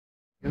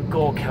You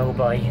go,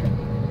 cowboy.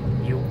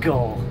 You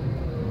go.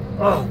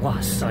 Oh, what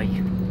a sight.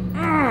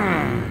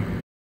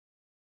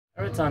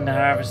 Garrett's on the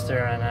harvester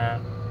and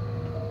I'm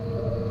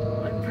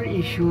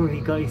pretty sure he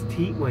got his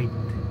teeth whitened.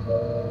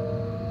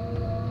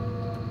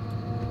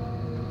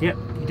 Yep,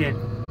 he did.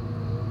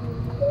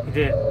 He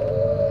did.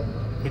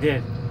 He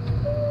did.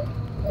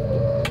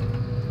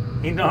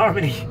 He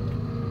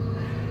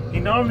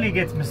normally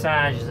gets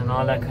massages and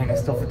all that kind of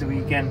stuff at the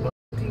weekend, but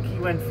I think he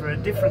went for a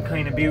different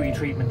kind of beauty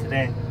treatment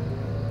today.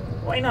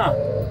 Why not?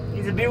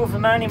 He's a beautiful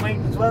man, he might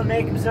as well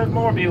make himself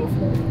more beautiful.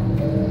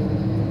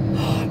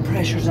 Oh,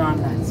 pressure's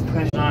on, lads,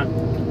 pressure's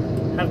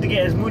on. Have to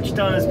get as much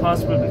done as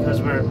possible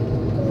because we're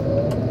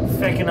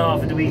fecking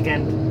off at the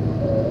weekend.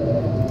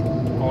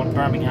 Going to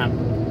Birmingham.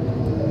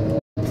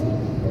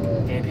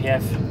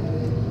 APF.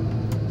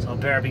 So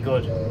better be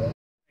good.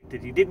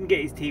 He didn't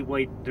get his teeth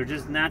white, they're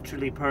just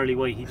naturally pearly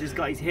white. He just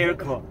got his hair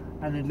cut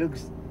and it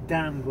looks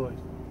damn good.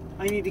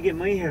 I need to get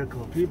my hair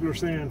cut. People are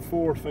saying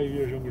 4 to 5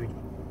 years younger.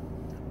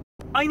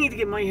 I need to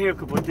get my hair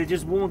cut, but they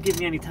just won't give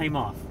me any time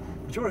off.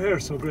 But your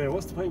hair's so grey,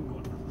 what's the point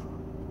going?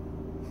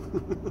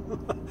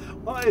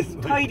 What is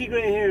it? Tidy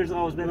grey hair is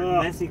always better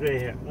than messy grey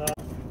hair.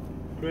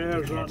 Grey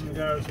hair's rotten in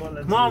Garrett's.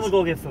 Come on, we'll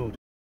go get food.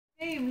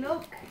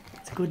 Look.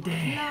 It's a good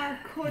day.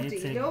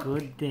 It's a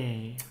good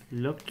day.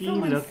 Lucky,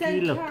 Someone lucky,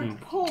 sent lucky. her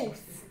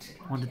post.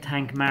 I want to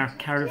thank Mark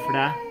Carroll for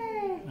that.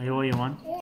 I owe you one.